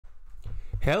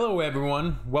Hello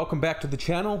everyone, welcome back to the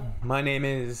channel. My name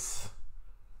is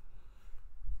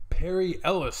Perry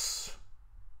Ellis.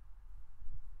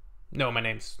 No, my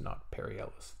name's not Perry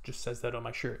Ellis. It just says that on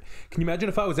my shirt. Can you imagine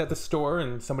if I was at the store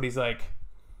and somebody's like,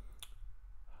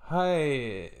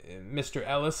 "Hi, Mr.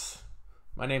 Ellis.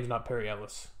 My name's not Perry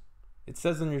Ellis. It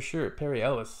says on your shirt, Perry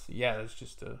Ellis." Yeah, it's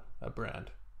just a brand.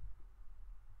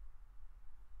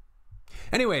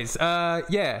 Anyways,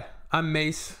 yeah, I'm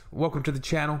Mace. Welcome to the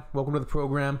channel. Welcome to the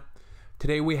program.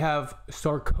 Today we have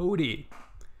Sarkodie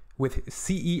with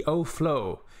CEO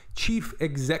Flow, Chief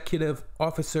Executive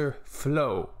Officer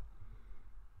Flow.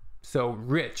 So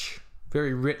rich,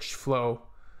 very rich flow,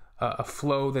 a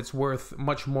flow that's worth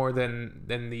much more than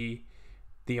the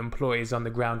employees on the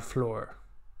ground floor.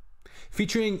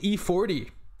 Featuring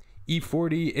E-40.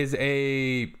 E-40 is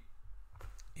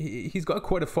he's got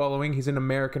quite a following. He's an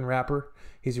American rapper.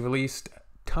 He's released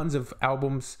tons of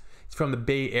albums. He's from the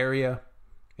Bay Area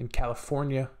in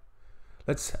California.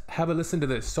 Let's have a listen to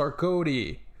this.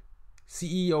 Sarkodie,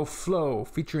 CEO Flow,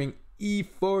 featuring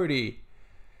E-40.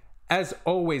 As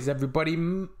always, everybody.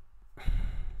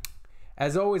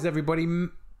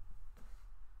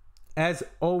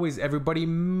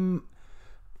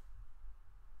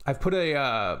 I've put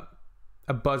a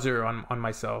buzzer on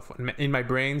myself in my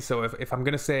brain, so if I'm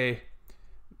gonna say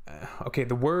okay,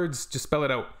 the words, just spell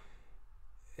it out.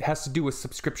 It has to do with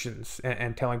subscriptions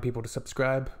and telling people to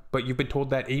subscribe, but you've been told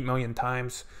that 8 million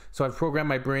times, so I've programmed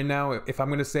my brain now. If I'm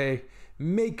gonna say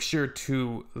make sure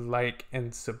to like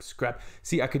and subscribe,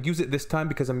 see, I could use it this time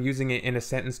because I'm using it in a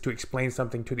sentence to explain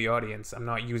something to the audience. I'm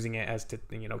not using it as to,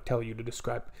 you know, tell you to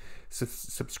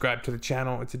subscribe to the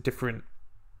channel. It's a different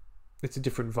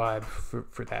vibe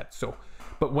for that. So,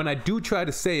 but when I do try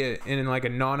to say it in like a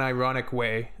non-ironical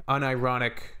way,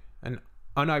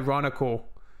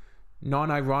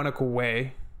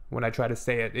 when I try to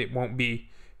say it, it won't be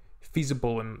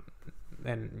feasible and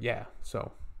yeah.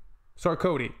 So,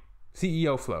 Sarkodie,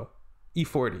 CEO Flow,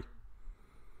 E-40.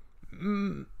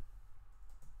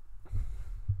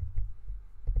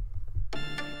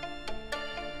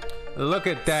 Look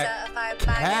at that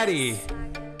caddy.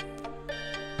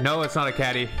 No, it's not a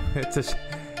caddy. It's a...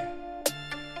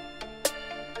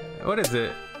 What is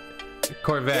it?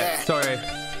 Corvette. Yeah. Sorry.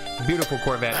 Beautiful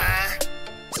Corvette.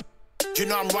 You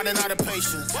know I'm running out of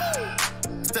patience.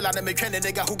 Still out of mechanic,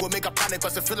 nigga who go make a panic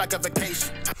cause it feel like a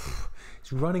vacation.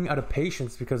 He's running out of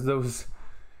patience because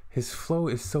his flow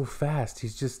is so fast.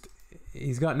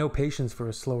 He's got no patience for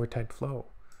a slower type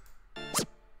flow.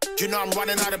 You know I'm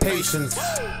running out of patience.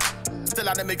 Still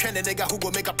out of mechanic, nigga who go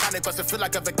make a panic cause it feel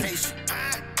like a vacation.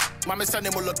 Mama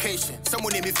sending me location.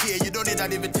 Someone need me fear, you don't need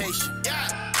an invitation.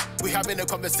 We having a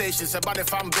conversations about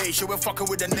if I'm base, you ain't fucking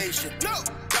with the nation. No,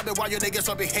 grab it while your niggas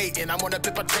all be hating. I'm on a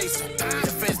paper chasing. The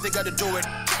face they gotta do it.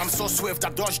 I'm so swift, I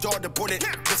dodged all the bullet.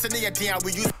 Listen to your DM,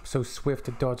 we use. So swift,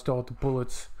 I dodged all the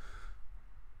bullets.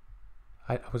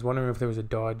 I was wondering if there was a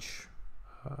dodge,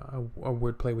 a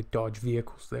wordplay with dodge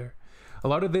vehicles there. A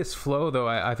lot of this flow, though,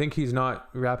 I think he's not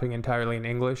rapping entirely in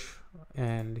English,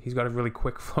 and he's got a really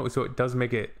quick flow, so it does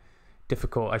make it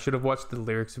difficult. I should have watched the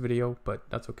lyrics video, but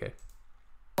that's okay.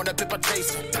 On the paper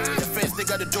chasing, the face they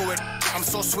gotta do it. I'm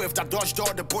so swift, I dodged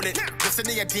all the bullet. Listen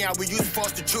to your DM, we use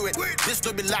force to chew it. This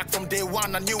no be locked from day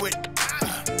one, I knew it.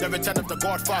 The return of the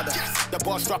Godfather, the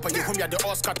boss rapper, you whom you the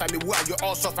Oscar, I mean, where you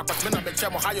all suffer. Cause men have been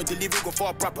chemo, how you delivery go for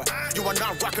a proper. You are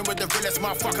not rocking with the realest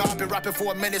motherfucker. I've been rapping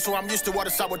for a minute, so I'm used to all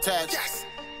the sabotage.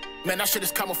 Man, that shit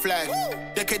is camouflage.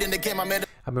 Decade in the game, I made it.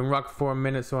 I've been rocking for a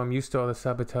minute, so I'm used to all the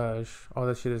sabotage. All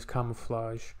that shit is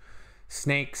camouflage.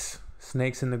 Snakes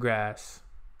in the grass.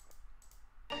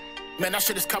 Man, that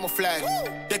shit is camouflage.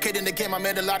 Decade in the game, I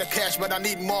made a lot of cash, but I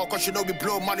need more, cause you know we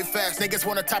blow money fast. Niggas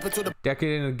wanna tap into the...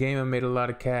 Decade in the game, I made a lot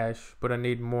of cash, but I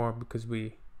need more because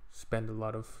we spend a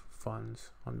lot of funds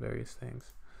on various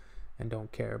things and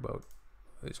don't care about...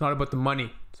 It's not about the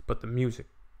money, it's about the music.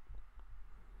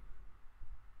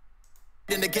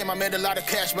 In the game, I made a lot of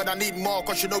cash, but I need more,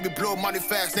 cause you know we blow money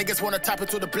fast. Niggas wanna tap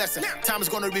into the blessing. Time is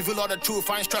gonna reveal all the truth.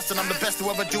 I ain't stressing, I'm the best to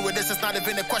ever do it. This is not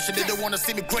even a question, they don't wanna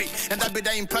see me great. And that be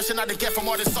the impression I get from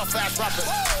all this soft ass rappers.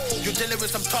 You dealing with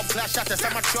some top class shatters.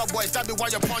 I'm a trouble boys, that be why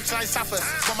your punchline suffers.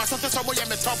 From my something somewhere, I'm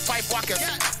top 5 walkers.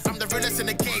 I'm the realest in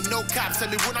the game, no cap.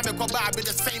 Tell me when I'm go by, I be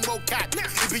the same old cat.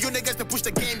 If you niggas to push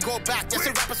the game, go back. Yes,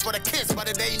 it rappers for the kids, but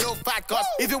it ain't no fat cause.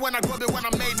 Even when I grow it, when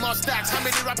I made more stacks. How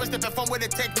many rappers they perform where they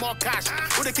take more cash?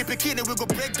 Who they keep it kid, we go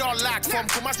break down lack. From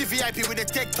Kumasi VIP with the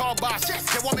take tall bash.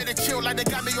 They want me to chill like they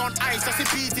got me on ice. I see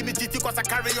BT me TT cause I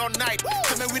carry on night.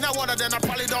 So me we not water then I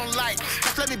probably don't like.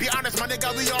 Just let me be honest, my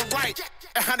nigga, we alright.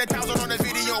 100,000 on the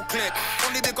video clip.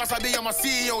 Only because I be on my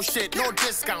CEO shit. No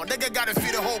discount. Nigga gotta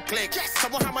feed the whole clique.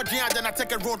 Someone have my G then I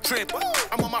take a road trip.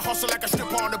 I'm on my hustle like a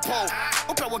stripper on the pole.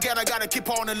 Okay, well, again, I gotta keep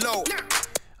on the low.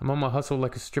 I'm on my hustle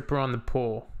like a stripper on the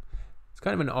pole. It's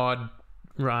kind of an odd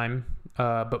rhyme,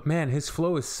 but man, his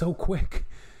flow is so quick.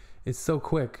 It's so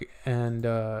quick. And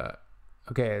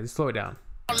okay, let's slow it down.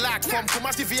 From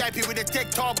Kumasi VIP with the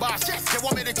TikTok boss. They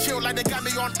want me to chill like they got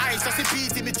me on ice. I see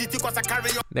peace in me because I carry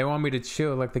on. They want me to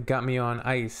chill like they got me on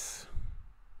ice.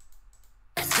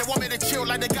 They want me to chill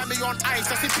like they got me on ice.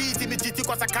 I see peace in me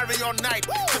because I carry on night.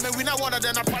 So me we not water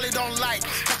then I probably don't like.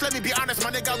 Just let me be honest,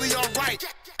 my nigga, we alright.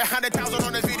 100,000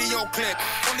 on the video clip.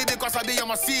 Only because I be on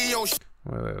my CEO.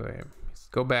 Wait. Let's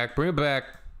go back. Bring it back.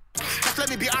 Just let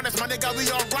me be honest, my nigga, we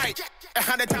alright.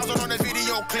 100,000 on the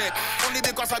video clip. Only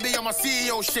because I be on my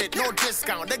CEO shit. No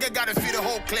discount. Nigga gotta feed the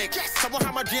whole clique. Someone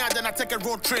have my G then I take a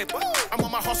road trip. I'm on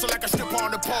my hustle like a stripper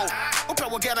on the pole. Okay,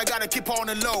 well, again, I gotta keep on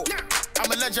the low. I'm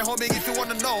a legend, homie, if you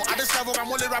wanna know. At this level, I'm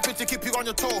only rapping to keep you on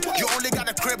your toe. You only got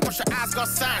a crib, cause your ass got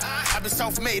signed. I've been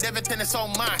self-made, everything is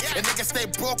on mine. And nigga stay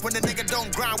broke when the nigga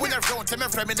don't grind. When they're going to me,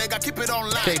 friend, nigga, keep it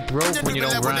online. Stay broke when you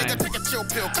don't grind. Nigga, take a chill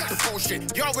pill, cut the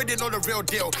bullshit. You already know the real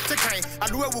deal. I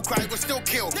knew it would cry, it would still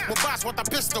kill. My boss want a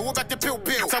pistol, we got the pill.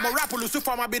 Some rapper,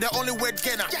 Lucifer might be the only weight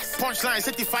gainer. Punchline,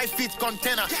 65 feet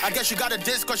container. I guess you got a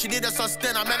disc cause you need a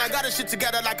sustainer. Man, I got this shit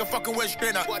together like a fucking wedge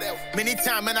strainer. Many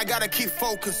time, man, I gotta keep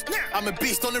focused. I'm a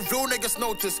beast, only real niggas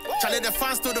notice. Charlie, the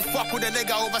fans still the fuck with a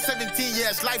nigga over 17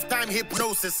 years. Lifetime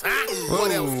hypnosis.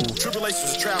 What else?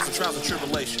 Tribulations, trials and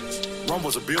tribulations. Rome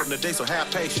was a built in a day, so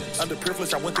have patience.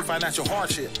 Underprivileged, I went through financial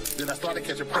hardship. Then I started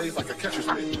catching praise like a catcher's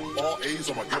mitt. All A's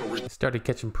on my ghetto ring. Started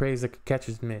catching praise like a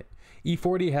catcher's mitt.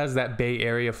 E-40 has that Bay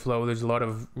Area flow. There's a lot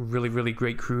of really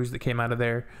great crews that came out of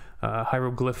there.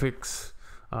 Hieroglyphics,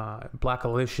 Black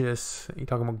Alicious, you're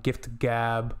talking about Gift of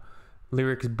Gab,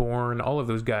 Lyrics Born, all of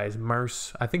those guys.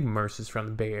 Merce, I think Merce is from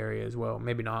the Bay Area as well,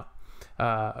 maybe not.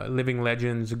 Living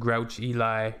Legends, Grouch,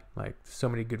 Eli, like so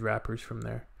many good rappers from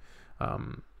there.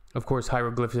 Of course,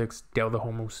 Hieroglyphics, Del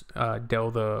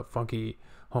the Funky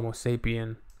Homo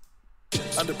Sapien.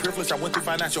 Underprivileged, I went through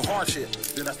financial hardship.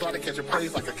 Then I started catching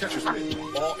praise like a catcher's mitt.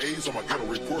 All A's on my ghetto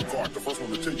report card. The first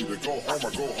one to tell you to go home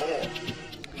or go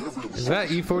hard. Is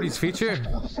that E-40's feature?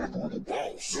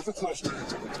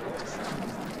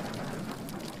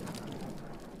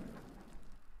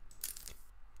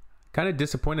 Kind of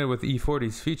disappointed with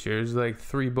E-40's features, like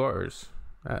 3 bars.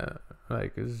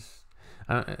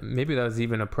 Maybe that was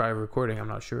even a prior recording, I'm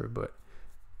not sure, but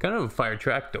kind of a fire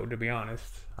track though, to be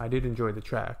honest. I did enjoy the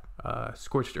track.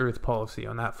 Scorched Earth Policy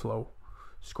on that flow.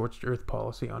 Scorched Earth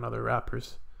Policy on other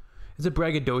rappers. It's a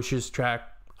braggadocious track,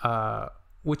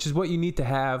 which is what you need to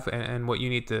have and what you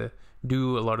need to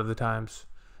do a lot of the times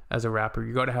as a rapper.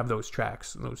 You got to have those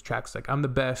tracks. Those tracks like, I'm the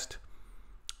best.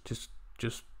 Just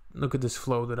look at this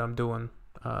flow that I'm doing.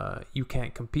 You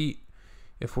can't compete.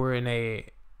 If we're in a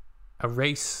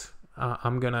race,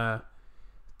 I'm gonna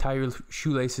tie your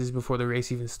shoelaces before the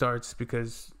race even starts,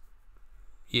 because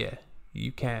yeah,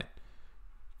 you can't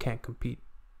compete.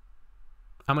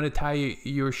 I'm gonna tie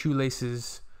your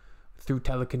shoelaces through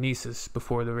telekinesis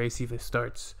before the race even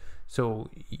starts, so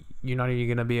you're not even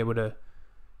gonna be able to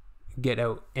get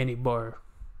out any bar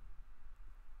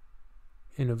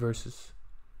in a versus.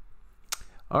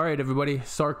 All right, everybody,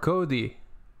 Sarkodie,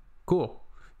 cool.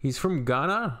 He's from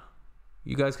Ghana.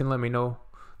 You guys can let me know.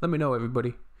 Let me know,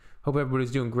 everybody. Hope everybody's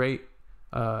doing great.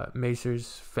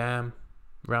 Macers, fam,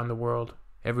 around the world,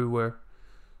 everywhere.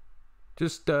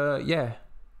 Just, yeah.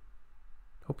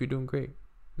 Hope you're doing great.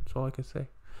 That's all I can say.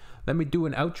 Let me do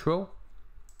an outro.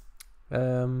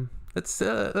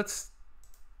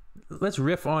 Let's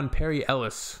riff on Perry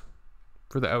Ellis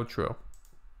for the outro.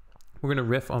 We're gonna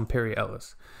riff on Perry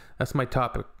Ellis. That's my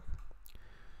topic.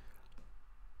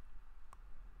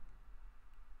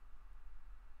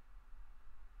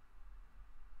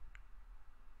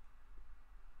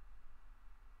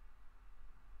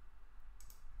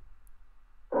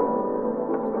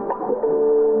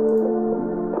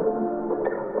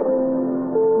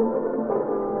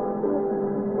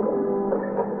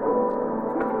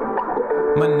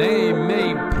 My name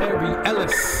ain't Perry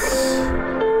Ellis.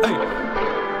 Hey.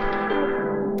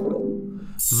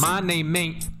 My name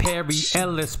ain't Perry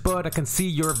Ellis, but I can see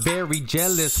you're very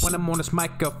jealous. When I'm on this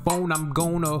microphone, I'm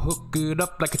gonna hook it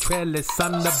up like a trellis.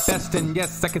 I'm the best, and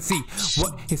yes, I can see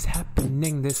what is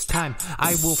happening this time.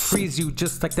 I will freeze you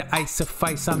just like the ice of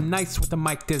ice. I'm nice with the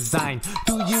mic design.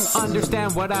 Do you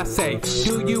understand what I say?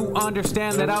 Do you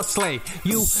understand that I'll slay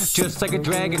you just like a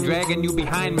dragon, dragging you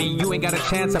behind me? You ain't got a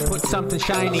chance. I put something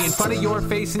shiny in front of your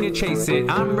face and you chase it.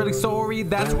 I'm really sorry,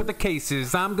 that's what the case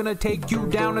is. I'm gonna take you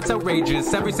down, it's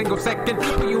outrageous. Every single second,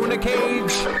 put you in a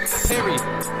cage. Perry.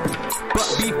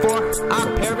 But before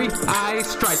I parry, I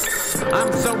strike.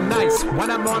 I'm so nice when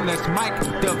I'm on this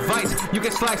mic device. You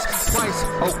get sliced twice,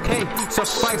 okay?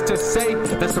 Suffice to say,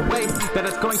 that's the way that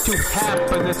it's going to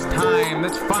happen this time.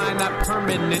 Let's find that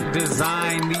permanent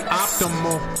design, the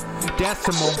optimal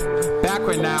decimal. Back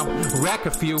right now, wreck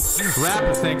a few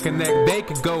rappers thinking that they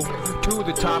could go to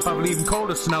the top. I'm leaving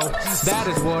cold as snow. That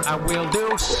is what I will do.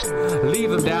 Leave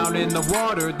them down in the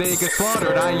water, they get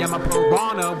slaughtered. I am a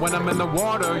piranha when I'm in the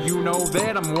water. You know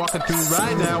that I'm walking through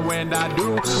right now, and I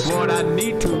do what I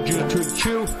need to just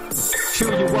to chew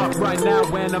you up right now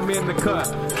when I'm in the cut.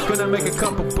 Gonna make a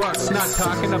couple bucks, not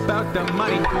talking about the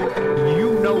money.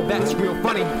 You know that's real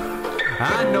funny.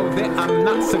 I know that I'm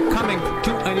not succumbing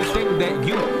to anything that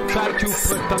you try to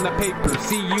put on the paper.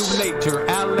 See you later,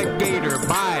 alligator.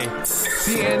 Bye.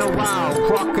 See you in a while,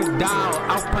 crocodile.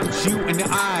 I'll punch you in the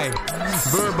eye.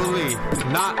 Verbally,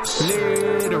 not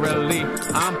literally.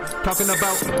 I'm talking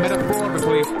about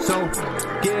metaphorically. So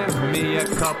give me a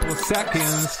couple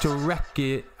seconds to wreck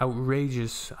it.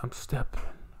 Outrageous. I'm stepping.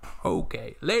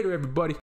 Okay. Later, everybody.